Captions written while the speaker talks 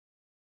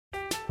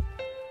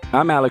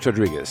I'm Alex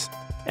Rodriguez.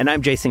 And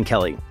I'm Jason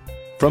Kelly.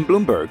 From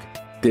Bloomberg,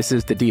 this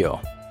is The Deal.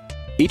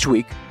 Each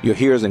week, you'll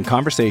hear us in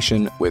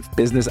conversation with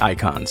business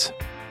icons.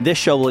 This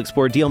show will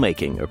explore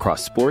deal-making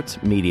across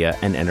sports, media,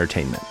 and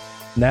entertainment.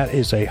 That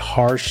is a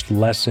harsh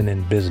lesson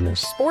in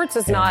business. Sports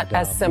is not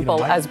as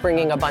simple as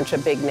bringing a bunch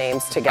of big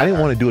names together. I didn't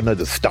want to do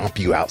another stomp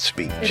you out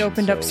speech. It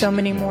opened up so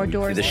many more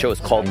doors. The show is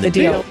called The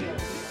Deal.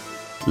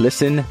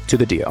 Listen to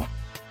The Deal.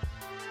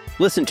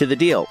 Listen to The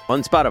Deal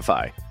on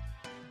Spotify.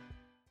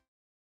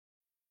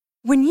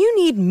 When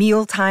you need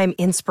mealtime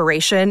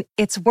inspiration,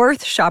 it's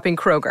worth shopping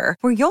Kroger,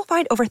 where you'll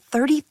find over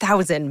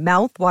 30,000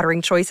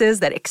 mouth-watering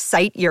choices that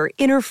excite your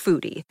inner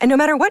foodie. And no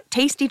matter what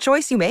tasty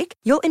choice you make,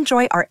 you'll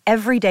enjoy our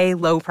everyday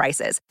low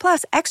prices,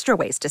 plus extra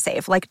ways to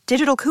save, like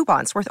digital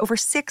coupons worth over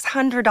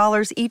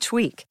 $600 each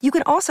week. You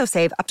can also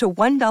save up to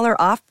 $1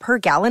 off per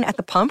gallon at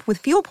the pump with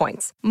fuel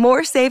points.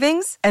 More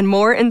savings and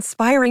more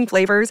inspiring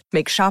flavors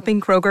make shopping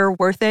Kroger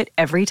worth it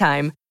every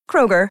time.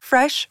 Kroger,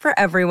 fresh for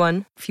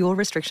everyone. Fuel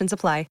restrictions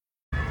apply.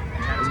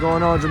 What's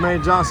going on?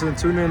 Jermaine Johnson.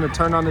 Tune in to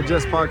Turn on the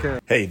Jets podcast.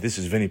 Hey, this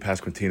is Vinny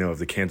Pasquantino of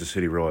the Kansas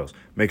City Royals.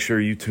 Make sure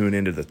you tune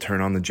into the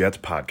Turn on the Jets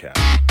podcast.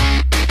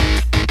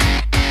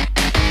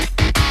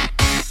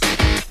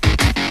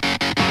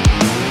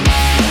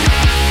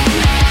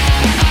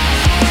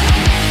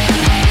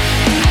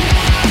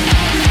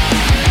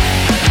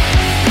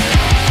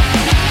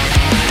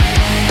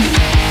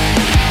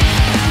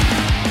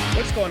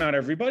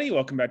 Everybody,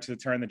 welcome back to the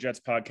Turn the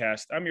Jets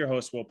podcast. I'm your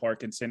host, Will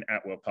Parkinson,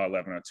 at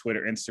WillPod11 on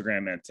Twitter,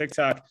 Instagram, and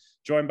TikTok.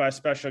 Joined by a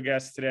special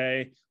guest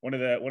today, one of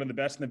the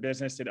best in the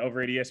business at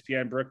over at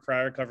ESPN, Brooke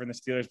Pryor, covering the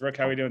Steelers. Brooke,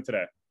 how are we doing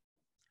today?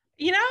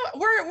 You know,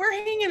 we're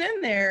hanging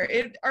in there.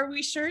 Are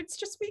we sure it's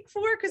just week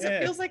 4? Because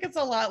it feels like it's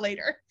a lot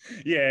later.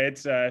 Yeah,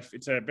 it's a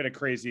bit of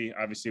crazy,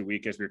 obviously,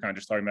 week, as we were kind of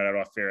just talking about it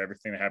off air.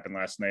 Everything that happened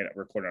last night,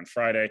 recorded on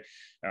Friday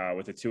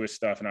with the Tua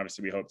stuff, and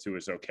obviously we hope Tua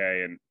is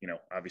okay. And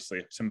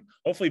obviously some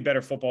hopefully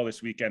better football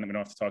this weekend, and we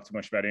don't have to talk too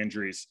much about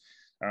injuries.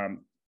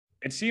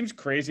 It seems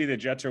crazy the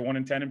Jets are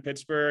 1-10 in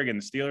Pittsburgh,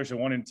 and the Steelers are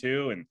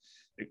 1-2, and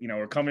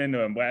we're coming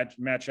into a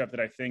matchup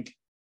that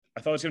I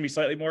thought it was going to be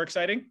slightly more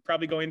exciting,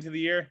 probably going into the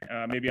year,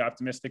 maybe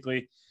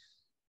optimistically.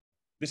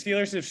 The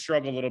Steelers have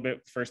struggled a little bit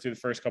through the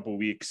first couple of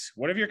weeks.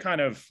 What are your kind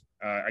of,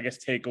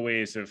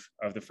 takeaways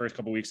of the first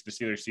couple of weeks of the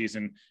Steelers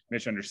season,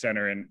 Mitch under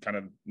center, and kind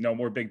of no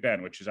more Big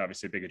Ben, which is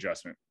obviously a big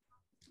adjustment?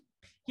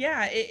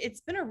 Yeah,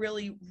 it's been a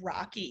really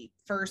rocky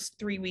first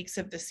 3 weeks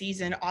of the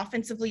season,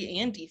 offensively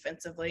and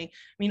defensively.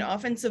 I mean,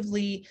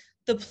 offensively,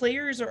 the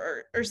players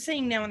are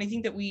saying now, and I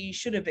think that we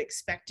should have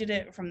expected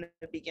it from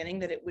the beginning,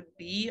 that it would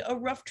be a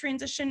rough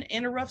transition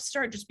and a rough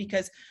start, just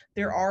because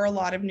there are a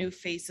lot of new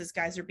faces.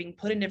 Guys are being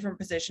put in different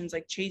positions,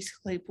 like Chase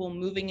Claypool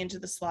moving into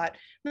the slot.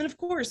 And then, of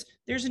course,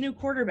 there's a new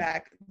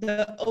quarterback.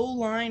 The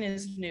O-line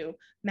is new.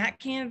 Matt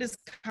Canada's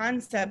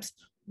concepts,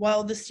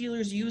 while the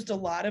Steelers used a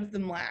lot of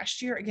them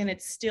last year, again,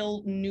 it's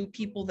still new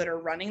people that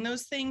are running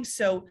those things.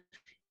 So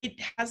it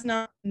has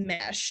not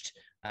meshed.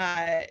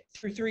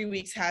 Through 3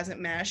 weeks hasn't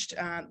meshed.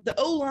 The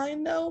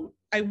O-line, though,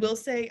 I will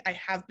say I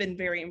have been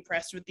very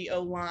impressed with the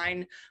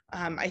O-line.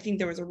 I think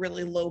there was a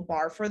really low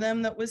bar for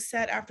them that was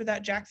set after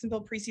that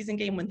Jacksonville preseason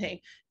game when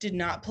they did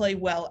not play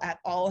well at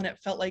all, and it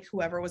felt like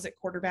whoever was at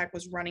quarterback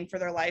was running for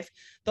their life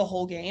the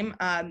whole game.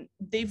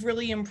 They've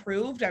really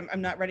improved.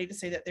 I'm not ready to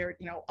say that they're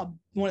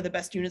one of the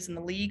best units in the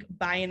league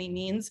by any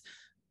means,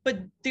 but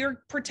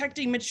they're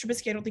protecting Mitch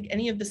Trubisky. I don't think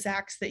any of the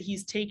sacks that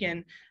he's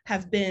taken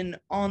have been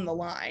on the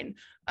line.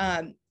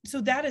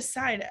 So that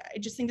aside, I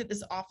just think that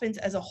this offense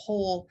as a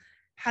whole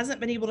hasn't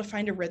been able to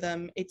find a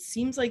rhythm. It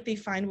seems like they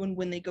find one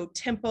when they go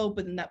tempo,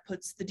 but then that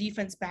puts the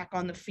defense back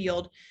on the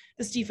field.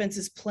 This defense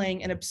is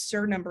playing an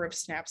absurd number of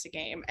snaps a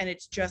game, and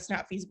it's just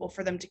not feasible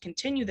for them to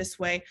continue this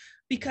way,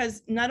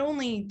 because not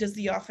only does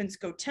the offense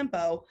go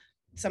tempo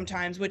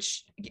sometimes,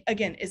 which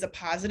again is a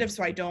positive.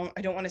 So I don't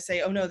want to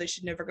say, oh no, they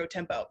should never go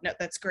tempo. No,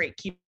 that's great.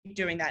 Keep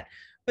doing that.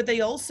 But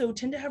they also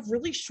tend to have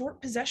really short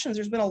possessions.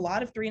 There's been a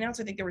lot of 3-and-outs.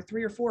 I think there were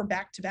 3 or 4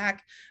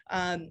 back-to-back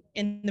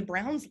in the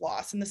Browns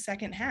loss in the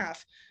second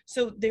half.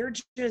 So they're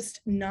just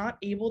not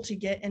able to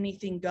get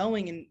anything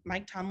going. And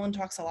Mike Tomlin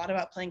talks a lot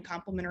about playing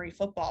complementary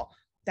football.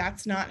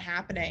 That's not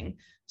happening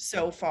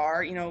so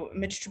far.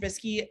 Mitch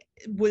Trubisky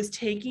was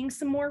taking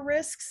some more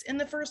risks in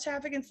the first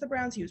half against the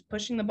Browns. He was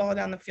pushing the ball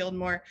down the field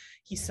more.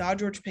 He saw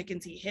George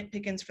Pickens. He hit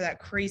Pickens for that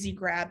crazy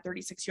grab,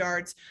 36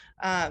 yards.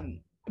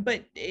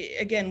 But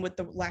again, with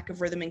the lack of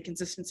rhythm and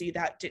consistency,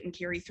 that didn't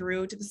carry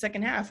through to the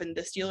second half. And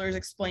the Steelers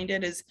explained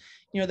it as,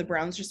 the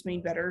Browns just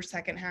made better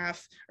second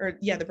half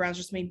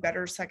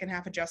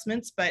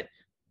adjustments. But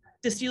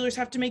the Steelers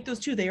have to make those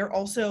too. They are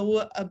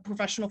also a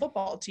professional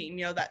football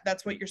team.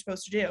 That's what you're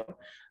supposed to do.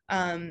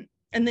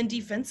 And then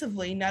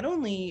defensively, not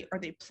only are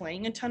they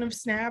playing a ton of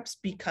snaps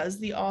because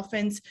the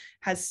offense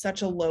has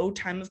such a low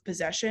time of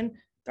possession,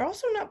 they're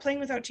also not playing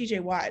without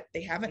TJ Watt.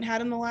 They haven't had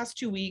him the last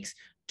 2 weeks,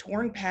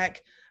 torn pec.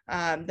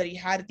 That he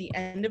had at the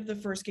end of the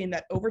first game,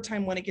 that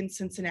overtime win against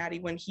Cincinnati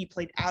when he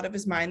played out of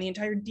his mind. The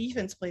entire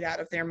defense played out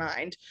of their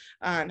mind,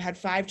 had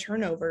 5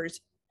 turnovers.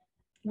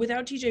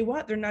 without TJ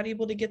Watt, they're not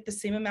able to get the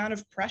same amount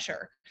of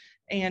pressure.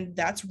 And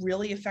that's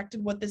really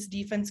affected what this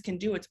defense can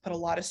do. It's put a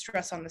lot of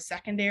stress on the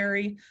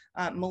secondary.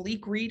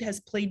 Malik Reed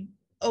has played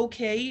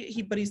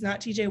okay, but he's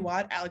not TJ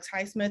Watt. Alex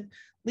Highsmith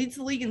leads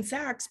the league in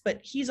sacks, but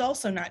he's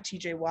also not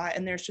TJ Watt.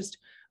 And there's just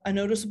a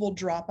noticeable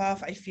drop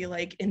off, I feel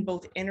like, in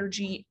both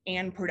energy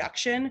and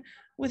production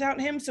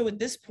without him. So at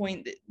this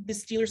point, the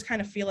Steelers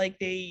kind of feel like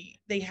they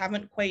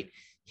haven't quite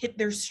hit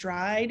their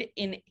stride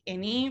in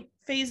any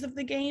phase of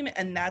the game.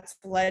 And that's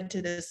led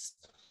to this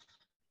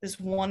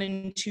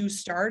 1-2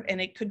 start, and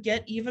it could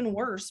get even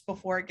worse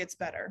before it gets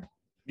better.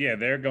 Yeah,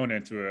 they're going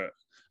into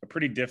a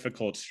pretty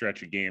difficult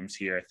stretch of games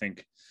here. I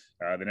think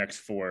the next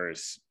 4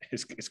 is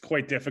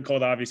quite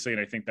difficult, obviously, and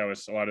I think that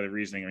was a lot of the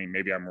reasoning. I mean,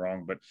 maybe I'm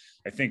wrong, but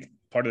I think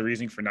part of the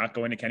reasoning for not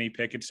going to Kenny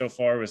Pickett so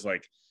far was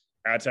like,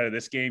 outside of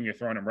this game, you're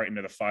throwing them right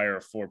into the fire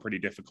of 4 pretty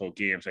difficult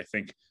games. I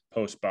think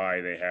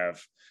post-bye, they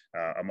have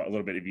a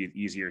little bit of an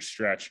easier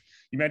stretch.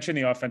 You mentioned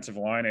the offensive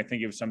line. I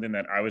think it was something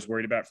that I was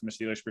worried about from the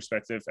Steelers'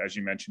 perspective, as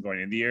you mentioned, going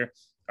into the year.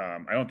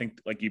 I don't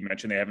think, like you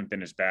mentioned, they haven't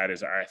been as bad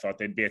as I thought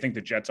they'd be. I think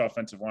the Jets'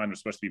 offensive line was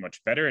supposed to be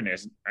much better, and it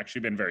hasn't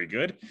actually been very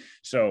good.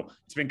 So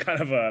it's been kind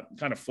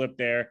of flip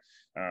there.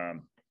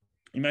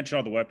 You mentioned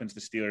all the weapons the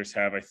Steelers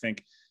have. I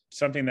think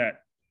something that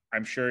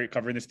I'm sure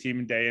covering this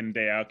team day in,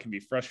 day out can be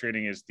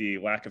frustrating is the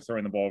lack of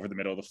throwing the ball over the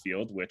middle of the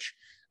field, which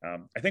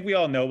I think we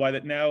all know why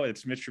that now.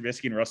 It's Mitch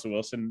Trubisky and Russell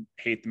Wilson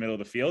hate the middle of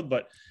the field,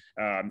 but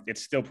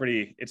it's still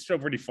pretty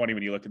funny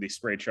when you look at these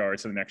spray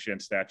charts and the next gen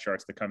stat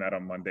charts that come out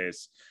on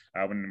Mondays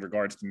when in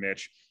regards to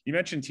Mitch. You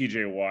mentioned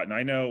TJ Watt, and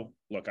I know,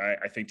 look,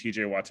 I think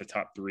TJ Watt's a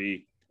top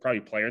 3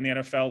 probably player in the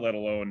NFL, let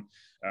alone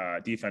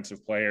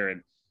defensive player,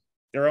 and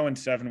they're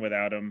 0-7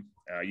 without him.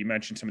 You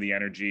mentioned some of the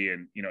energy,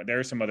 and there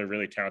are some other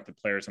really talented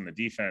players on the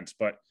defense.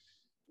 But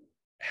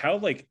how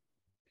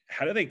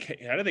do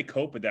they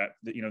cope with that?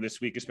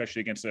 This week, especially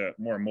against a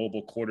more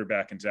mobile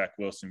quarterback in Zach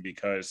Wilson,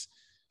 because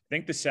I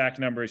think the sack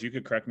numbers, you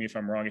could correct me if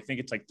I'm wrong, I think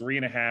it's like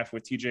 3.5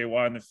 with TJ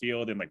Watt in the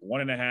field and like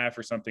 1.5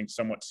 or something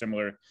somewhat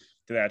similar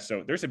to that.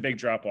 So there's a big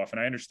drop off,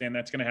 and I understand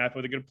that's going to happen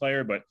with a good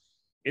player, but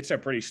it's a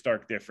pretty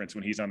stark difference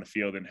when he's on the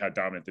field and how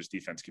dominant this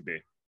defense could be.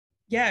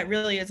 Yeah, it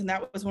really is. And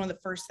that was one of the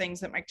first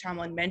things that Mike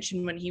Tomlin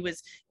mentioned when he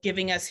was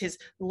giving us his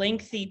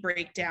lengthy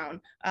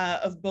breakdown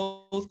of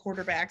both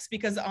quarterbacks,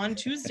 because on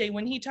Tuesday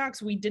when he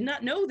talks, we did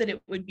not know that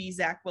it would be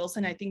Zach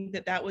Wilson. I think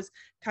that was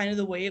kind of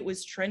the way it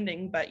was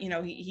trending. But,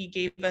 he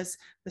gave us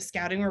the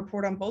scouting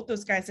report on both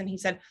those guys. And he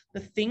said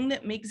the thing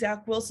that makes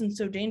Zach Wilson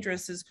so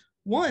dangerous is,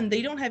 one,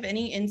 they don't have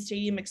any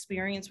in-stadium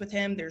experience with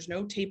him. There's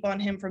no tape on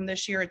him from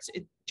this year. It's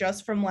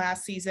just from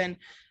last season.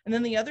 And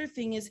then the other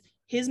thing is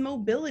his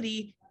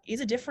mobility is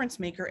a difference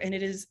maker, and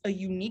it is a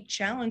unique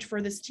challenge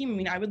for this team. I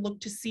mean, I would look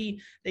to see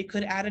they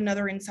could add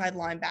another inside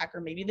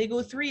linebacker. Maybe they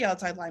go 3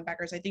 outside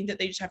linebackers. I think that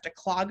they just have to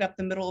clog up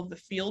the middle of the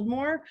field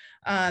more.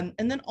 And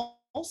then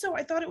also,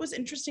 I thought it was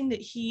interesting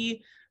that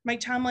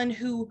Mike Tomlin,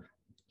 who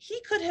he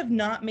could have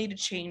not made a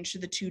change to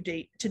the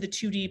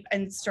two deep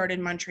and started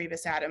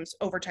Montravius Adams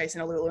over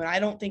Tyson Alulu. And I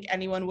don't think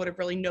anyone would have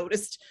really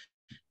noticed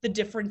the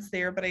difference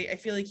there, but I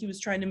feel like he was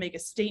trying to make a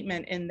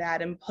statement in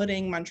that and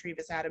putting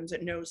Montravius Adams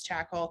at nose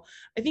tackle.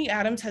 I think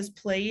Adams has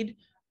played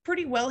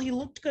pretty well. He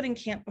looked good in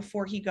camp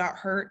before he got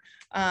hurt.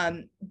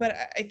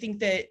 But I think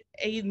that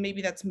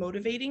maybe that's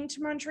motivating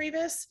to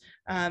Montravius,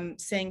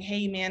 saying,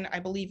 hey man, I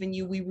believe in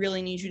you. We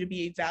really need you to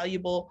be a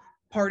valuable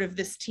part of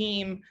this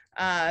team.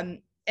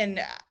 And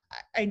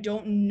I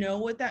don't know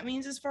what that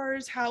means as far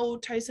as how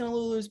Tyson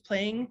Alulu is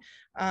playing.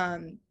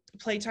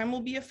 Playtime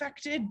will be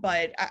affected,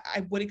 but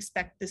I would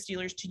expect the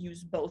Steelers to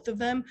use both of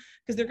them,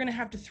 because they're going to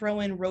have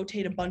to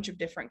rotate a bunch of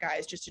different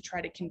guys just to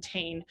try to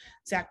contain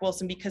Zach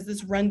Wilson, because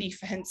this run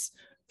defense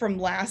from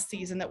last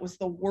season that was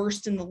the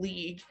worst in the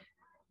league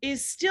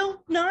is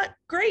still not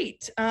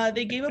great.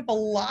 They gave up a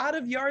lot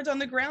of yards on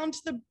the ground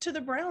to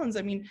the Browns.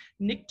 I mean,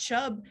 Nick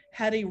Chubb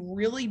had a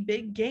really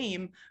big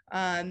game,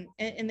 and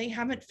they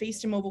haven't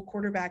faced a mobile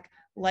quarterback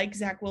like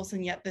Zach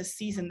Wilson yet this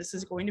season. This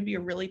is going to be a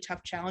really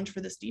tough challenge for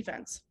this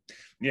defense.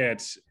 Yeah,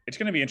 it's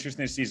going to be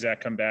interesting to see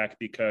Zach come back,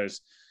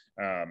 because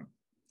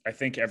I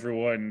think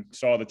everyone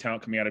saw the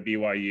talent coming out of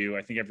BYU.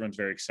 I think everyone's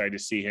very excited to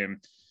see him.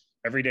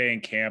 Every day in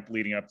camp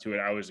leading up to it,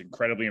 I was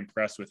incredibly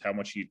impressed with how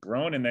much he'd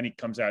grown. And then he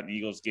comes out in the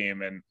Eagles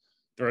game and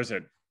throws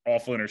an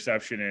awful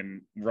interception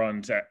and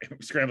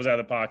scrambles out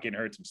of the pocket and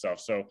hurts himself.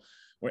 So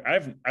I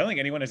don't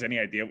think anyone has any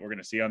idea what we're going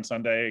to see on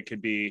Sunday. It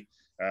could be,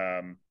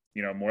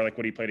 more like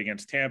what he played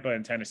against Tampa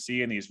and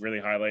Tennessee and these really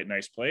highlight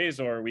nice plays,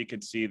 or we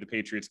could see the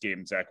Patriots game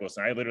and Zach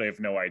Wilson. I literally have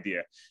no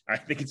idea. I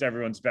think it's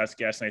everyone's best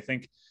guess. And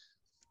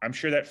I'm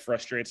sure that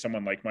frustrates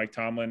someone like Mike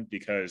Tomlin,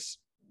 because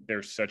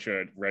there's such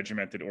a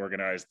regimented,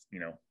 organized,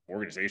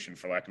 organization,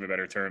 for lack of a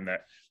better term,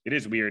 that it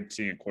is weird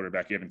seeing a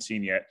quarterback you haven't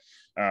seen yet.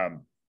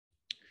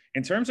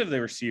 In terms of the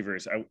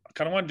receivers, I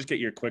kind of want to just get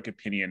your quick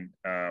opinion.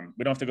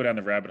 We don't have to go down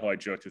the rabbit hole. I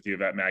joked with you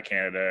about Matt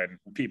Canada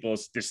and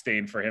people's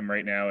disdain for him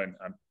right now and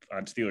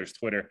on Steelers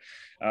Twitter.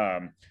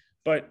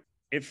 But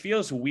it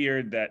feels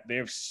weird that they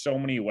have so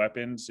many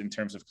weapons in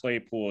terms of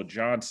Claypool,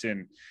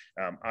 Johnson.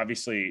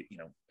 Obviously,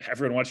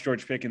 everyone wants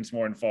George Pickens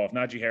more involved.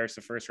 Najee Harris,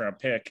 the first round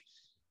pick,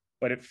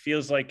 but it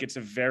feels like it's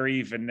a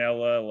very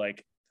vanilla,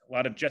 like a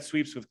lot of jet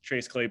sweeps with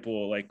Chase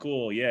Claypool, like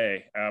cool,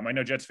 yay. I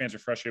know Jets fans are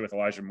frustrated with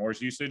Elijah Moore's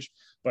usage,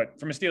 but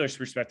from a Steelers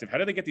perspective, how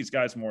do they get these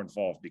guys more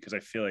involved? Because I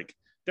feel like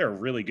they're a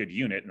really good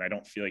unit, and I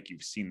don't feel like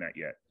you've seen that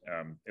yet,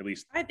 at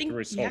least through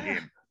his whole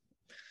game.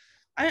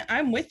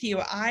 I'm with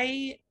you.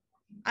 I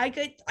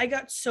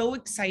got so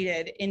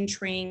excited in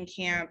training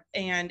camp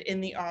and in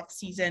the off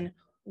season,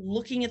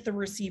 looking at the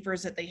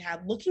receivers that they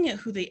had, looking at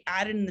who they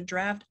added in the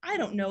draft. I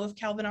don't know if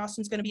Calvin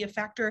Austin's going to be a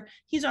factor.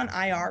 He's on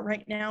IR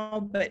right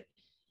now, but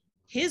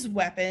his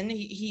weapon,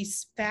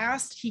 he's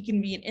fast. He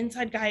can be an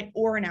inside guy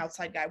or an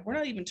outside guy. We're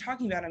not even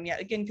talking about him yet,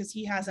 again, because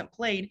he hasn't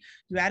played.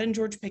 You add in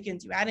George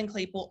Pickens, you add in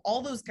Claypool,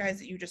 all those guys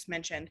that you just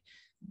mentioned.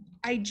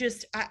 I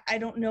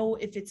don't know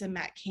if it's a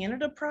Matt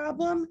Canada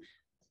problem.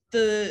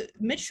 The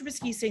Mitch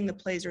Trubisky saying the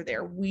plays are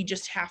there. We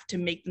just have to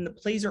make them. The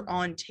plays are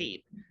on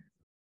tape.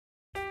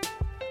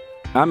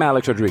 I'm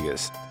Alex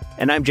Rodriguez.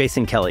 And I'm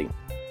Jason Kelly.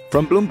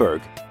 From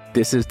Bloomberg,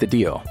 this is The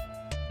Deal.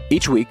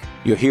 Each week,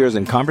 you'll hear us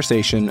in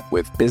conversation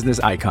with business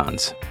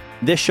icons.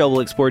 This show will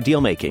explore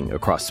deal-making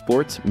across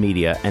sports,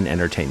 media, and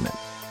entertainment.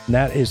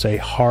 That is a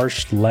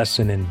harsh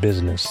lesson in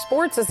business.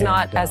 Sports is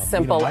not as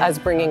simple as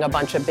bringing a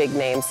bunch of big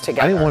names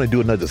together. I didn't want to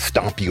do another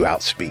stomp you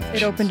out speech.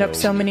 It opened up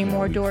so many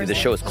more doors. The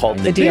show is called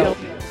The Deal.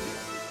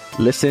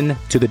 Listen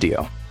to The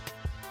Deal.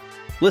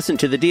 Listen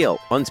to The Deal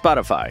on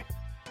Spotify.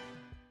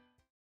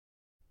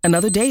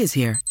 Another day is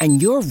here,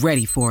 and you're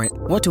ready for it.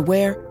 What to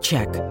wear?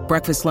 Check.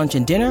 Breakfast, lunch,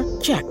 and dinner?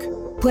 Check.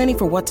 Planning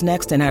for what's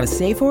next and how to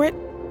save for it?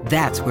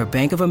 That's where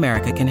Bank of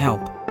America can help.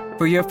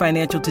 For your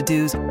financial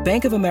to-dos,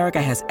 Bank of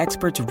America has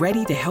experts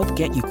ready to help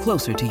get you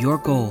closer to your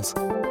goals.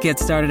 Get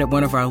started at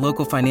one of our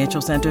local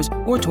financial centers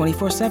or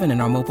 24/7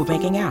 in our mobile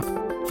banking app.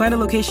 Find a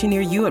location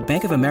near you at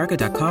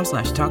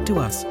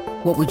bankofamerica.com/talktous.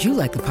 What would you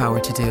like the power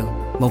to do?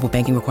 Mobile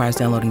banking requires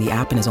downloading the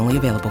app and is only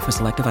available for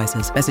select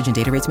devices. Message and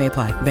data rates may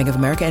apply. Bank of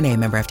America NA,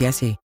 member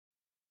FDIC.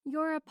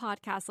 You're a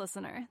podcast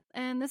listener,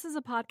 and this is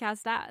a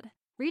podcast ad.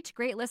 Reach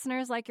great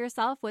listeners like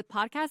yourself with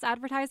podcast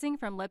advertising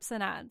from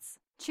Libsyn Ads.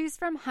 Choose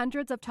from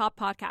hundreds of top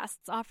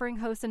podcasts offering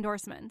host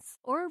endorsements,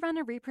 or run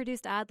a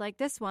reproduced ad like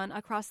this one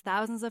across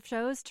thousands of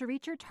shows to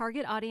reach your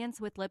target audience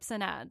with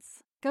Libsyn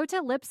Ads. Go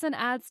to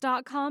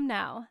libsynads.com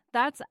now.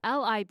 That's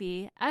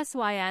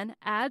LIBSYN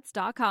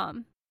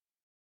ads.com.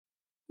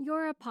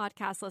 You're a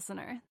podcast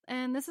listener,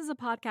 and this is a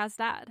podcast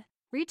ad.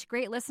 Reach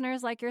great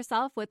listeners like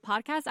yourself with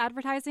podcast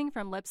advertising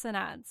from Libsyn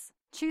Ads.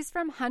 Choose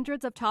from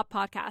hundreds of top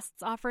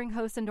podcasts offering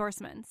host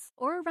endorsements,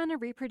 or run a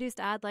reproduced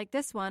ad like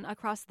this one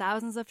across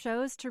thousands of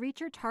shows to reach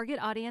your target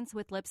audience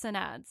with Libsyn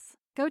Ads.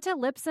 Go to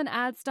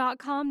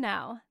libsynads.com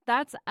now.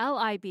 That's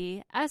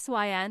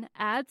LIBSYN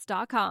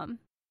ads.com.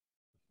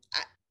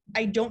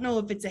 I don't know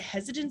if it's a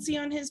hesitancy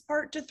on his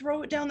part to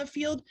throw it down the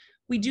field.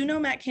 We do know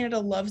Matt Canada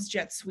loves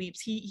jet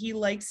sweeps. He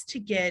likes to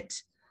get,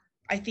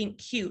 I think,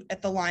 cute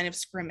at the line of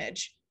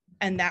scrimmage,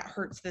 and that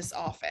hurts this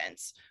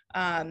offense.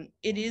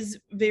 It is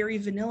very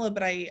vanilla,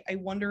 but I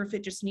wonder if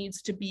it just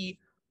needs to be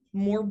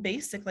more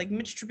basic. Like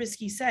Mitch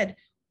Trubisky said,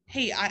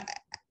 hey,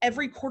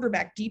 every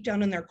quarterback deep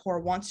down in their core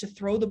wants to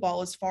throw the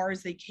ball as far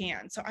as they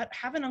can. So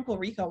have an Uncle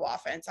Rico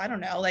offense. I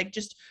don't know, like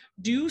just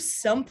do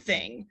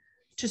something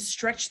to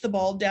stretch the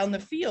ball down the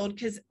field.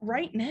 Because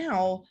right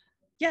now,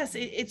 yes,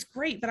 it's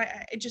great, but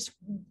I just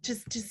to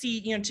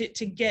see,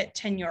 to get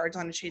 10 yards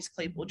on a Chase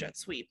Claypool jet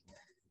sweep.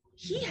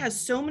 He has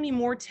so many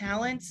more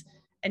talents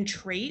and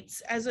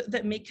traits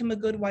that make him a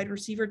good wide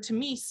receiver. To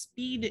me,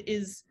 speed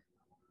is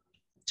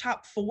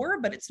top 4,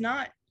 but it's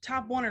not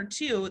top 1 or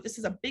 2. This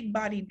is a big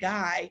bodied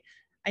guy.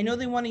 I know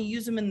they want to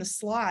use him in the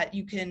slot.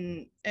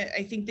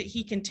 I think that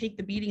he can take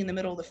the beating in the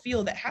middle of the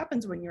field. That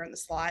happens when you're in the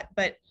slot,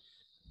 but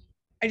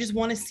I just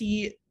want to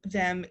see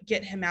them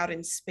get him out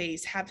in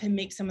space, have him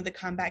make some of the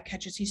comeback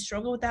catches. He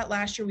struggled with that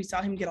last year. We saw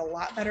him get a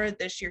lot better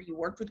this year. He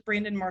worked with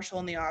Brandon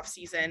Marshall in the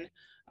offseason.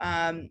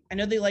 I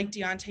know they like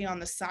Deontay on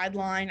the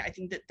sideline. I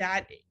think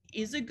that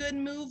is a good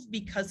move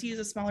because he is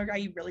a smaller guy.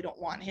 You really don't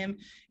want him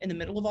in the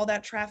middle of all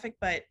that traffic,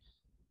 but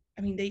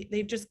I mean,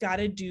 they've just got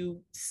to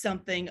do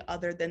something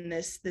other than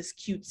this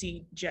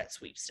cutesy jet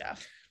sweep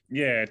stuff.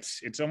 Yeah,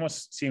 it's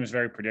almost seems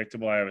very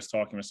predictable. I was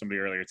talking with somebody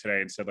earlier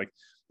today and said, like,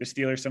 the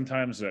Steelers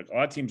sometimes, a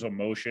lot of teams will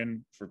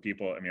motion for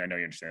people. I mean, I know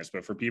you understand this,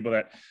 but for people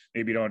that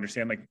maybe don't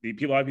understand, like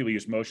a lot of people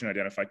use motion to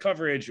identify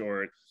coverage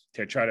or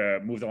to try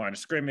to move the line of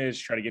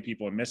scrimmage, try to get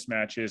people in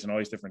mismatches and all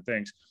these different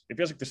things. It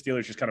feels like the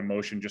Steelers just kind of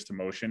motion just to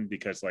motion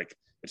because like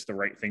it's the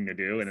right thing to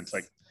do. And it's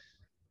like,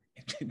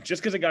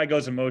 just because a guy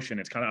goes in motion,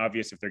 it's kind of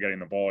obvious if they're getting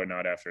the ball or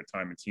not after a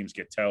time, and teams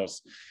get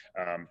tells.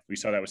 We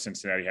saw that with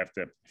Cincinnati. You have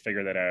to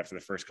figure that out after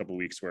the first couple of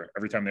weeks, where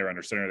every time they were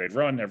under center, they'd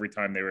run. Every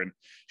time they were in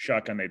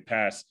shotgun, they'd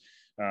pass.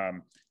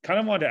 Kind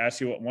of wanted to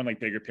ask you one like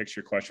bigger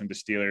picture question with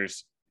the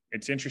Steelers.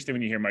 It's interesting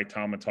when you hear Mike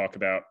Tomlin talk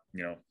about,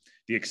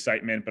 the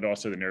excitement, but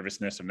also the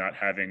nervousness of not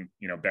having,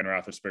 Ben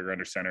Roethlisberger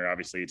under center.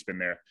 Obviously it's been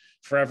there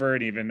forever.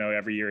 And even though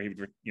every year he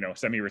would,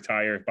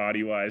 semi-retire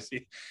body wise,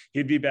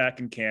 he'd be back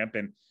in camp.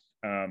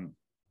 And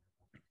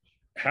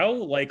how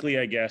likely,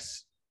 I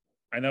guess,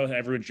 I know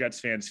everyone Jets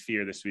fans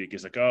fear this week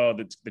is like, oh,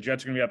 the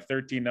Jets are going to be up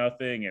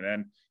 13-0. And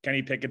then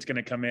Kenny Pickett's going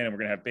to come in and we're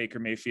going to have Baker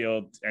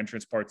Mayfield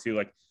entrance part 2.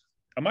 Like,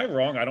 am I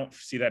wrong? I don't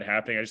see that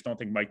happening. I just don't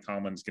think Mike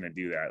Tomlin's going to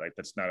do that. Like,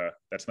 that's not a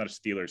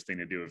Steelers thing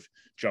to do, of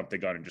jump the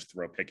gun and just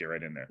throw Pickett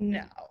right in there.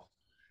 No,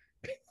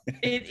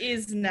 it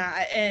is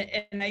not.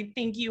 And I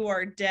think you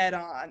are dead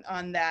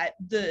on that.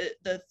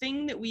 The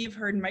thing that we've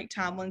heard Mike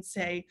Tomlin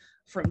say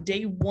from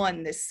day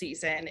one this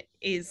season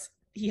is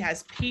he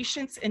has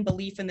patience and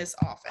belief in this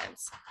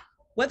offense.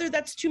 Whether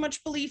that's too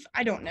much belief,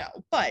 I don't know.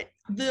 But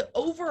the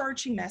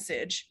overarching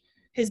message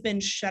has been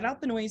shut out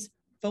the noise,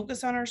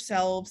 focus on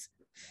ourselves,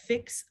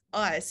 fix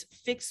us,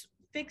 fix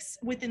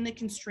within the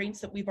constraints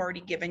that we've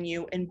already given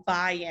you, and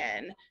buy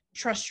in,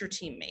 trust your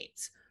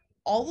teammates.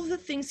 All of the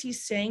things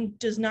he's saying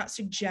does not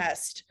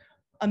suggest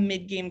a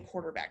mid-game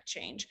quarterback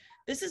change.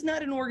 This is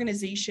not an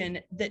organization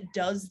that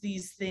does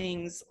these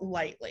things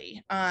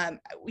lightly.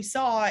 We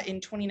saw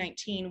in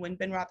 2019 when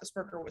Ben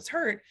Roethlisberger was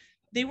hurt,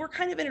 they were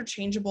kind of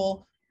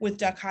interchangeable with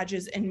Duck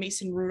Hodges and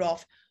Mason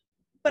Rudolph.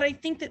 But I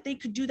think that they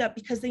could do that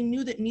because they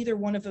knew that neither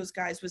one of those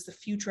guys was the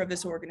future of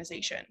this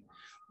organization.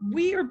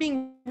 We are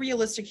being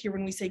realistic here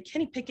when we say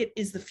Kenny Pickett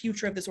is the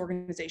future of this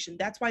organization.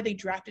 That's why they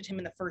drafted him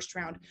in the first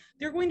round.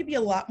 They're going to be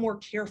a lot more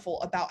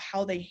careful about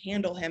how they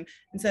handle him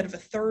instead of a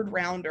third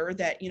rounder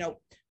that,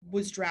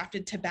 was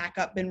drafted to back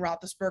up Ben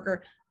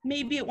Roethlisberger.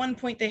 Maybe at one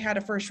point they had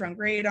a first round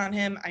grade on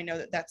him. I know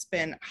that that's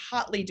been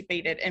hotly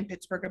debated in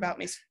Pittsburgh about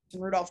Mason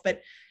Rudolph,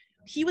 but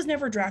he was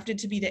never drafted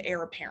to be the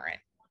heir apparent.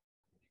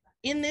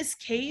 In this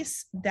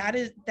case, that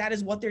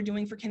is what they're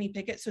doing for Kenny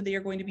Pickett. So they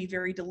are going to be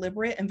very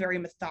deliberate and very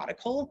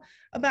methodical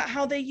about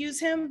how they use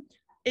him.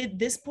 At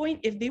this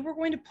point, if they were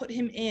going to put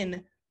him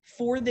in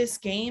for this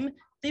game,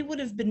 they would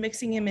have been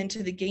mixing him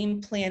into the game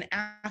plan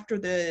after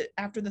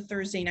the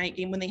Thursday night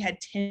game when they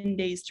had 10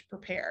 days to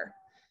prepare.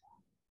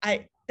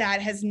 I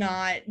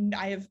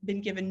have been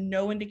given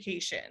no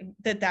indication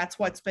that that's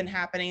what's been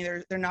happening.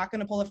 They're not going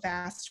to pull a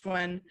fast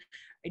one.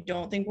 I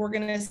don't think we're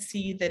going to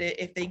see that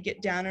if they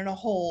get down in a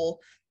hole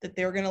that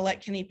they're going to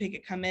let Kenny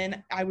Pickett come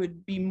in. I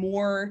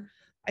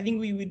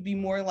think we would be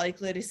more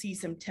likely to see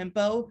some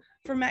tempo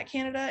from Matt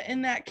Canada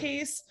in that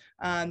case.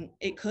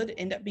 It could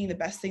end up being the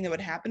best thing that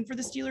would happen for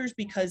the Steelers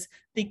because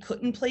they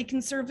couldn't play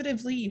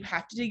conservatively. You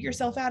have to dig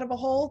yourself out of a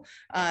hole.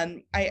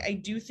 I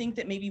do think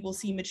that maybe we'll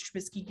see Mitch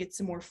Trubisky get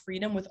some more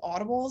freedom with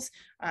audibles,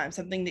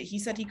 something that he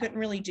said he couldn't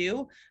really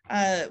do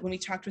when we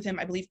talked with him,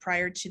 I believe,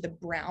 prior to the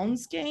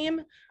Browns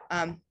game,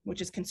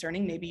 which is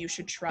concerning. Maybe you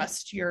should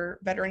trust your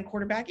veteran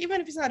quarterback, even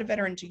if he's not a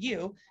veteran to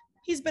you.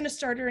 He's been a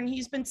starter and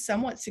he's been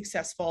somewhat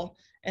successful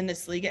in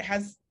this league. It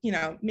has,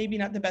 maybe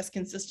not the best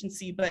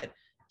consistency, but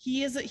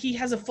he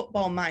has a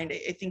football mind.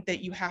 I think that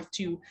you have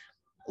to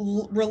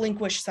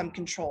relinquish some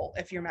control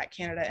if you're Matt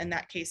Canada in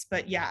that case.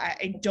 But yeah,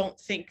 I don't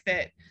think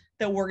that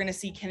we're going to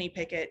see Kenny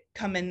Pickett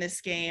come in this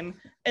game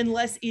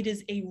unless it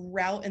is a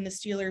rout and the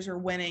Steelers are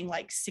winning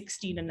like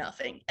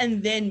 60-0.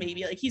 And then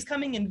maybe he's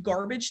coming in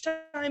garbage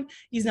time.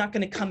 He's not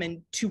going to come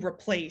in to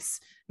replace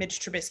Mitch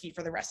Trubisky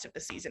for the rest of the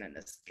season in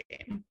this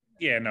game.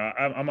 Yeah, no,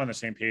 I'm on the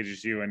same page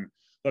as you. And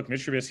look,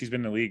 Mitch Trubisky's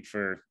been in the league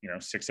for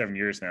 6-7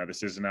 years now.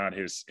 This is not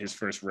his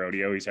first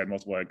rodeo. He's had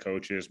multiple head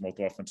coaches,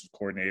 multiple offensive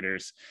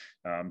coordinators.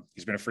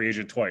 He's been a free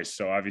agent twice.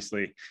 So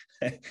obviously,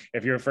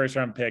 if you're a first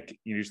round pick,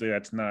 usually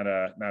that's not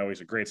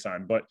always a great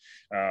sign. But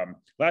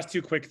last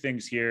two quick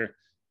things here.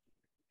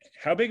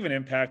 How big of an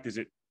impact is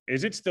it?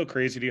 Is it still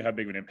crazy to you how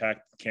big of an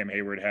impact Cam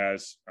Hayward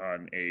has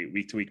on a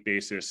week-to-week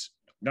basis,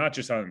 not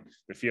just on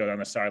the field, on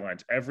the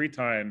sidelines? Every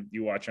time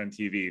you watch on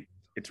TV,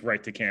 it's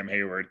right to Cam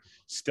Hayward,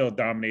 still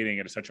dominating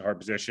at such a hard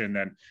position.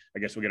 Then I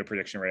guess we'll get a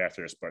prediction right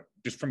after this. But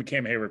just from a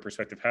Cam Hayward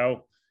perspective,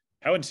 how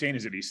insane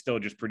is it? He's still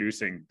just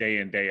producing day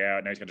in, day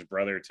out. Now he's got his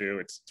brother too.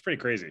 It's pretty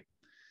crazy.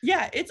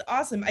 Yeah, it's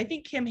awesome. I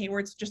think Cam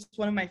Hayward's just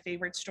one of my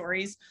favorite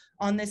stories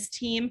on this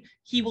team.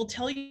 He will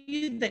tell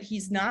you that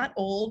he's not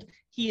old.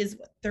 He is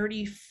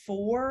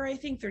 34, I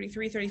think,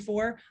 33,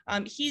 34.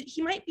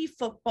 He might be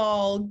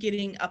football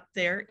getting up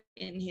there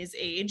in his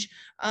age,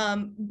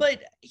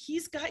 but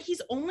he's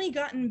only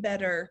gotten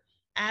better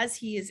as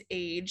he has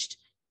aged.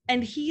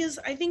 And he is,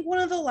 I think, one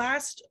of the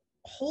last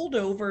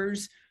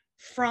holdovers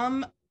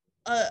from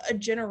a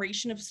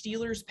generation of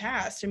Steelers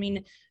past. I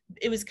mean,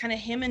 it was kind of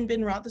him and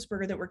Ben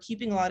Roethlisberger that were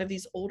keeping a lot of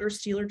these older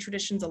Steeler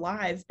traditions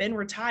alive. Ben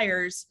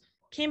retires.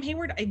 Cam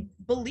Hayward, I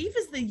believe,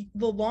 is the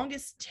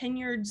longest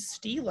tenured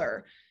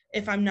Steeler,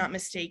 if I'm not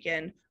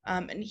mistaken.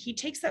 And he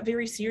takes that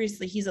very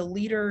seriously. He's a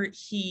leader.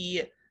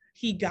 He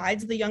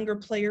guides the younger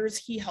players.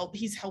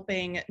 He's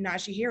helping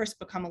Najee Harris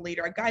become a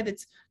leader, a guy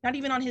that's not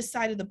even on his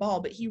side of the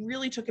ball, but he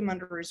really took him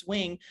under his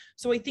wing.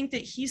 So I think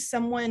that he's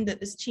someone that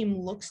this team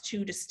looks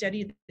to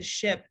steady the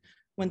ship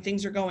when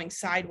things are going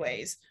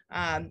sideways.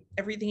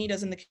 Everything he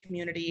does in the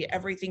community,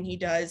 everything he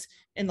does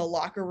in the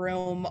locker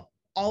room,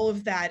 all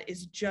of that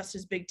is just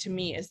as big to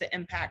me as the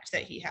impact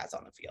that he has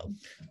on the field.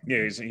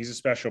 Yeah, he's a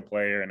special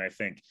player. And I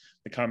think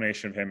the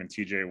combination of him and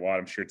TJ Watt,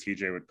 I'm sure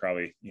TJ would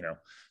probably,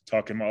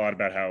 talk to him a lot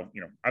about how,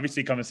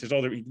 obviously Cummins, his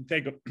older, he can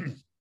take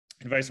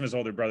advice from his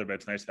older brother, but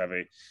it's nice to have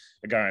a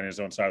guy on his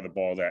own side of the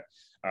ball that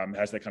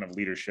has that kind of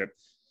leadership.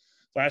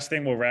 Last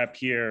thing, we'll wrap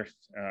here.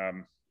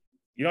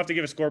 You don't have to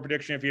give a score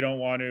prediction if you don't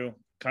want to.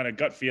 Kind of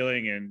gut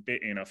feeling, and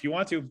if you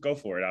want to, go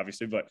for it,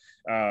 obviously. But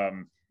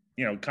kind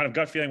of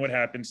gut feeling what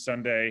happens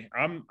Sunday.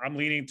 I'm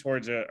leaning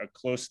towards a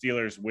close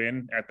Steelers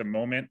win at the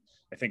moment.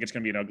 I think it's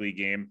going to be an ugly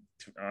game.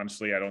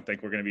 Honestly, I don't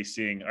think we're going to be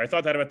seeing. I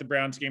thought that about the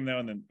Browns game though,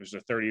 and then there's a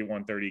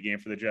 31-30 game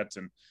for the Jets,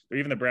 and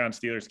even the Browns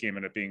Steelers game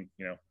ended up being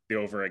the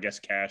over, I guess,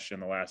 cash in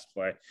the last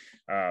play.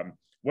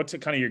 What's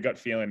kind of your gut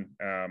feeling?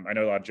 I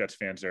know a lot of Jets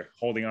fans are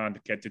holding on to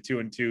get to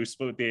 2-2,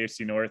 split with the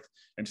AFC North,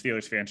 and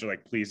Steelers fans are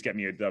like, please get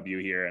me a W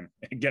here and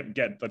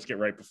let's get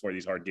right before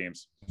these hard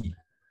games.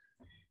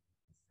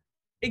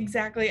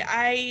 Exactly.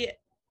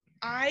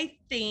 I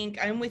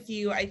think I'm with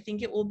you. I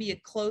think it will be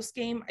a close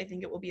game. I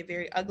think it will be a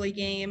very ugly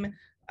game.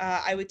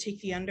 I would take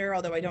the under,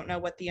 although I don't know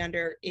what the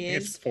under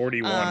is. It's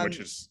 41, which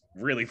is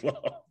really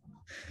low.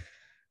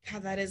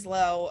 God, that is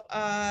low.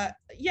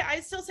 Yeah, I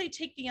still say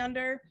take the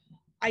under.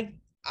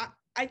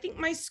 I think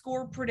my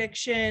score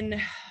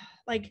prediction,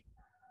 like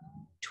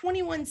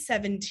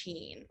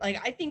 21-17. Like,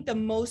 I think the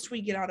most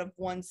we get out of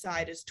one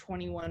side is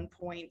 21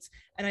 points.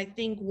 And I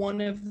think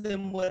one of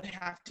them would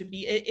have to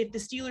be, if the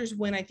Steelers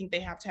win, I think they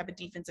have to have a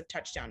defensive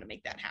touchdown to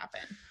make that happen.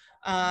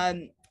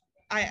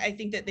 I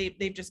think that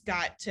they've just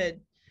got to,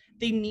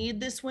 they need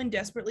this win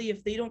desperately.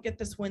 If they don't get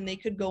this win, they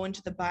could go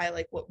into the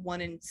bye,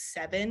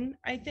 1-7,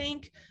 I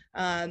think.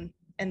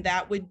 And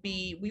that would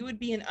be, we would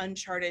be in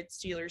uncharted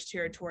Steelers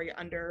territory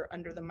under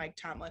the Mike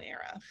Tomlin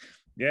era.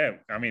 Yeah.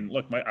 I mean,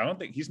 look, I don't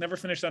think he's never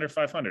finished under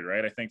 500,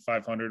 right? I think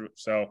 500.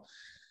 So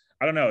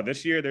I don't know.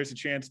 This year, there's a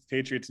chance the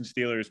Patriots and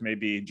Steelers may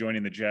be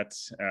joining the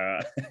Jets,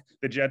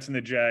 the Jets and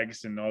the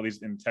Jags and all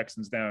these and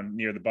Texans down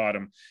near the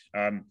bottom.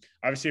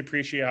 Obviously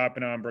appreciate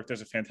hopping on. Brooke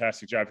does a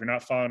fantastic job. If you're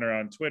not following her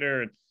on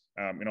Twitter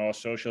and all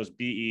socials,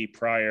 BE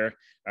Pryor,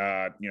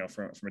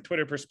 from a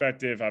Twitter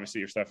perspective, obviously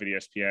your stuff at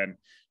ESPN,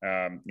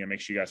 make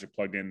sure you guys are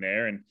plugged in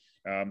there, and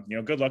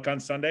good luck on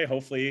Sunday.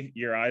 Hopefully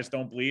your eyes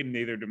don't bleed, and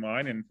neither do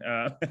mine, and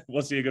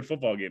we'll see a good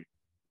football game.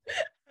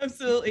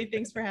 Absolutely.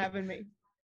 Thanks for having me.